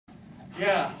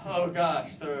Yeah. Oh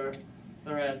gosh, they're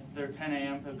at their 10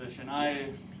 a.m. position. I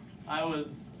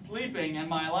was sleeping and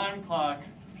my alarm clock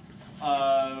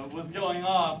was going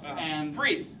off and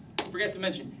freeze. Forget to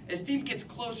mention, as Steve gets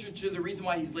closer to the reason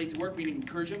why he's late to work, we can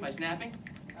encourage him by snapping.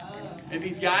 If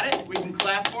he's got it, we can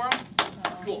clap for him.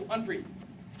 Cool. Unfreeze.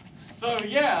 So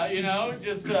yeah, you know,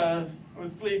 just was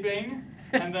sleeping,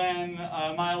 and then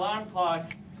my alarm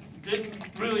clock didn't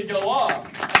really go off,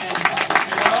 and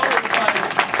you know, it's like,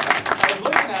 I was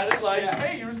looking at it like,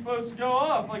 hey, you were supposed to go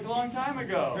off like a long time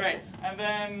ago. Right. And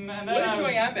then what is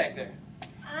going on back there?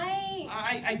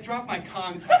 I dropped my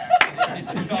contact. It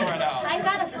just fell right out. I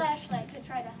got a flashlight to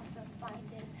try to help them find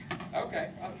it.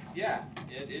 Okay. Yeah.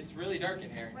 It's really dark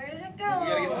in here. Where did it go? We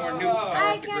gotta get some more nukes power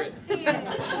I off the can't grid. see it.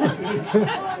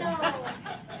 Oh no.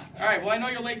 All right. Well, I know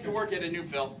you're late to work at a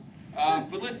Nukeville,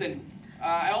 but listen.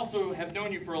 I also have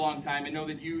known you for a long time and know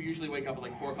that you usually wake up at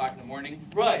like 4 o'clock in the morning.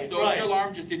 Right. So if your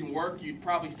alarm just didn't work, you'd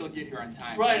probably still get here on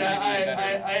time. Right. So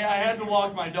I had to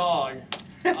walk my dog,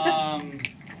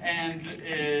 and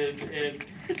it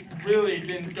really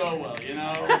didn't go well, you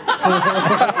know.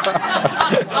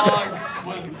 The dog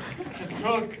just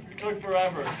took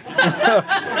forever. You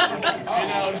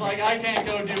know, it's like I can't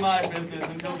go do my business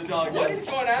until the dog What does. is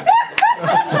going on?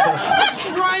 I'm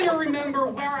trying to remember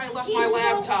where I left my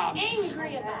laptop. He's so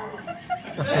angry about it.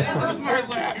 Where's my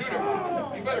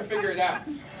laptop? You better figure it out.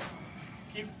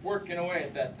 Keep working away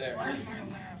at that there. Where's my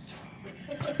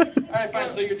laptop? All right,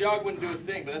 fine. So your dog wouldn't do its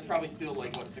thing, but that's probably still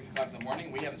like, what, 6 o'clock in the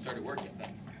morning? We haven't started work yet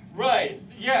then. Right,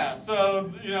 yeah,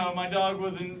 so, you know, my dog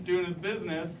wasn't doing his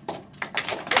business, and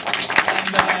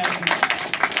then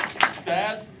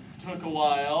that took a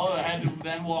while. I had to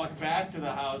then walk back to the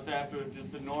house after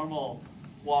just the normal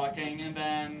walking, and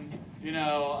then, you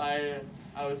know, I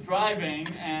was driving,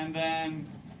 and then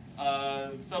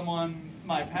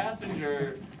my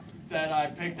passenger that I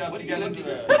picked up to get into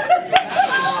the...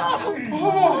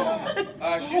 Oh,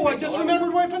 I just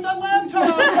remembered where I put that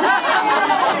laptop!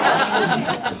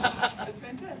 That's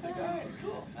fantastic. All right,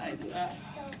 cool. Nice.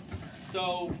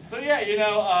 So yeah, you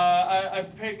know, I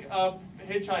pick up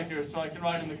hitchhikers so I can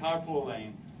ride in the carpool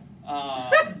lane.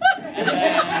 And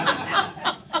then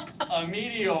a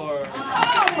meteor.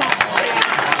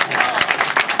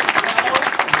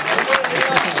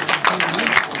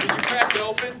 did you crack it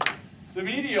open? The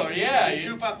meteor, yeah. Did you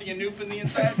scoop out the anoop in the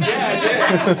inside? Yeah, I did.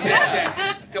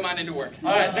 Fantastic. Come on into work.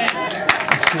 All right, thanks.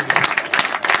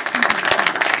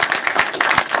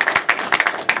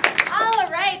 All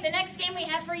right, the next game we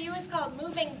have for you is called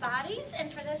Moving Bodies, and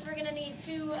for this we're going to need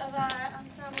 2 of our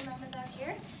ensemble members out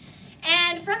here.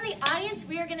 And from the audience,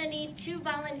 we are going to need 2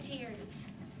 volunteers.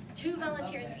 2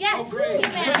 volunteers. Yes, Oh, great.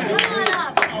 you man, come on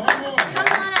up. Come on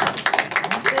up.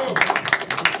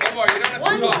 One more. You don't have to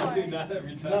talk. Not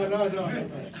every time. No. You don't have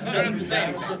to say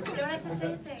anything. Don't have to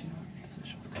say a thing.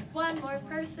 One more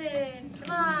person.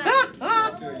 Come on.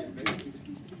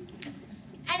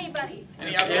 Anybody.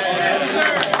 Any other? Yes,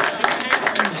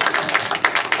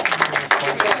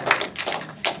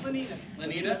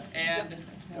 Lanita and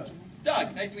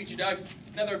Doug. Nice to meet you, Doug.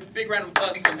 Another big round of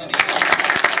applause for Lanita.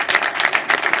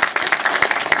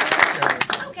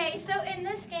 Okay, so in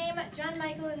this game, John,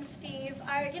 Michael, and Steve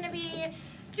are going to be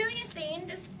doing a scene,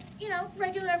 just, you know,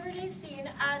 regular everyday scene.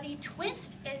 The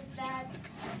twist is that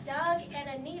Doug and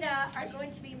Anita are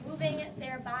going to be moving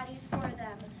their bodies for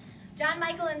them. John,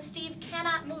 Michael, and Steve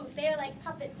cannot move. They are like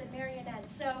puppets and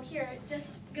marionettes. So here,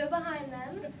 just go behind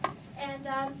them. And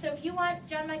so if you want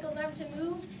John Michael's arm to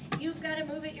move, you've got to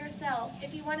move it yourself.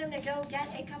 If you want him to go get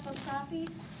a cup of coffee,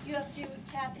 you have to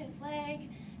tap his leg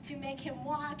to make him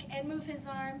walk and move his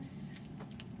arm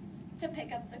to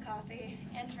pick up the coffee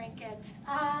and drink it.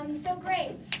 So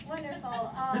great,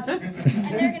 wonderful. And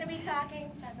they're going to be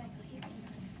talking. John Michael,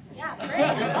 yeah, great,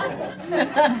 awesome.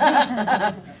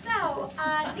 So,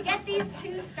 to get these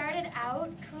 2 started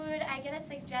out, could I get a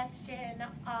suggestion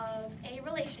of a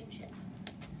relationship?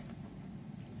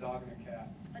 Dog and a cat.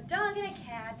 A dog and a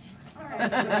cat. All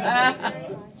right, thank you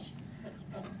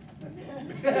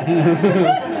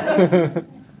very much.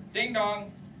 Ding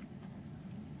dong.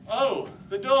 Oh,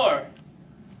 the door.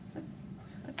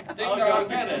 Ding I'll dong. go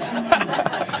get it.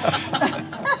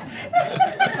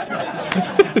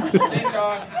 Ding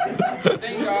dong.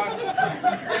 Ding dong.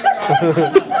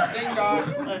 Ding dong.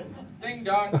 Ding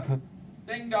dong.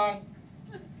 Ding dong.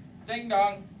 Ding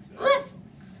dong. Oh,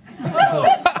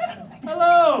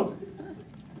 hello.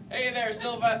 Hey there,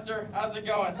 Sylvester. How's it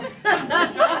going?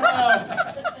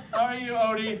 How are you,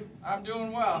 Odie? I'm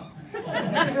doing well.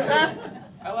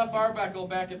 I left Arbuckle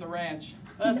back at the ranch.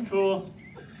 That's cool.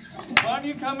 Why don't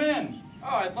you come in Oh,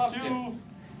 I'd love to to.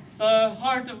 the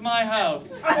heart of my house?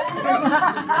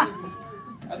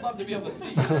 I'd love to be able to see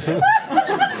you too.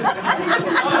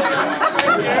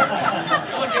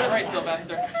 You're looking great,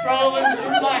 Sylvester. Strolling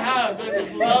through my house, I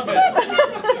just love it.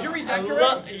 Did you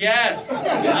redecorate? Yes,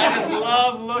 I just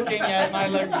love looking at my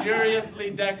luxuriously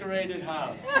decorated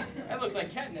house. That looks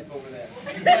like catnip over there.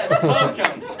 Yes,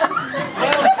 welcome.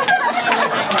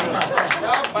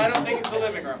 Well, I don't think it's the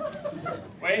living room.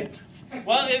 Wait.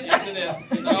 Well, Yes, it is.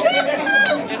 no,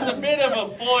 it's a bit of a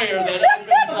foyer that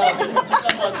opens up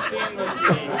somewhat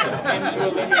seamlessly into a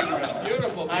living room.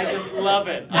 Beautiful. I just love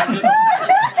it. I'm just so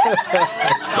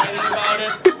excited about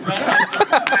it.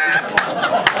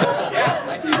 Yeah,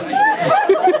 I see.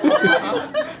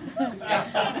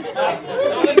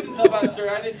 Yeah. So listen, Sylvester,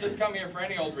 I didn't just come here for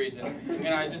any old reason.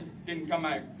 I just didn't come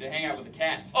out to hang out with the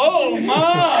cats. Oh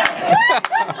my!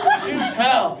 Do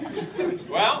tell.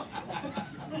 Well,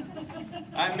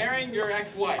 I'm marrying your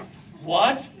ex-wife.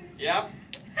 What? Yep.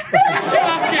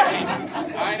 Shocking!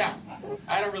 I know.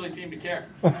 I don't really seem to care.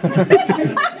 Ow.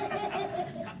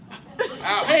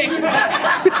 Hey!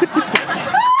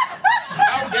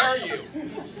 How dare you?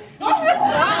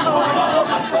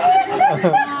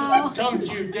 Don't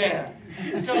you dare!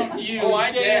 Don't you Oh,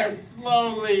 I dare.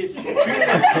 slowly. Oh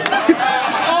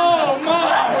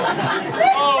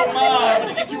my! Oh I'm my!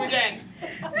 gonna get you again.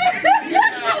 No,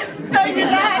 you're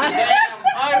not.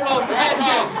 I will catch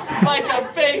it like a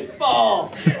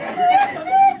baseball.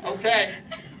 Okay.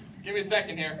 Give me a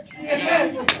second here.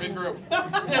 I'm gonna regroup.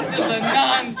 This is a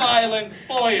non-violent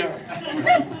foyer.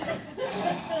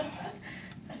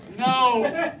 No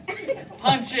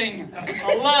punching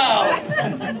allowed.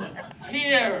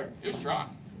 Here. You're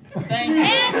strong. Thank you.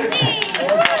 And scene.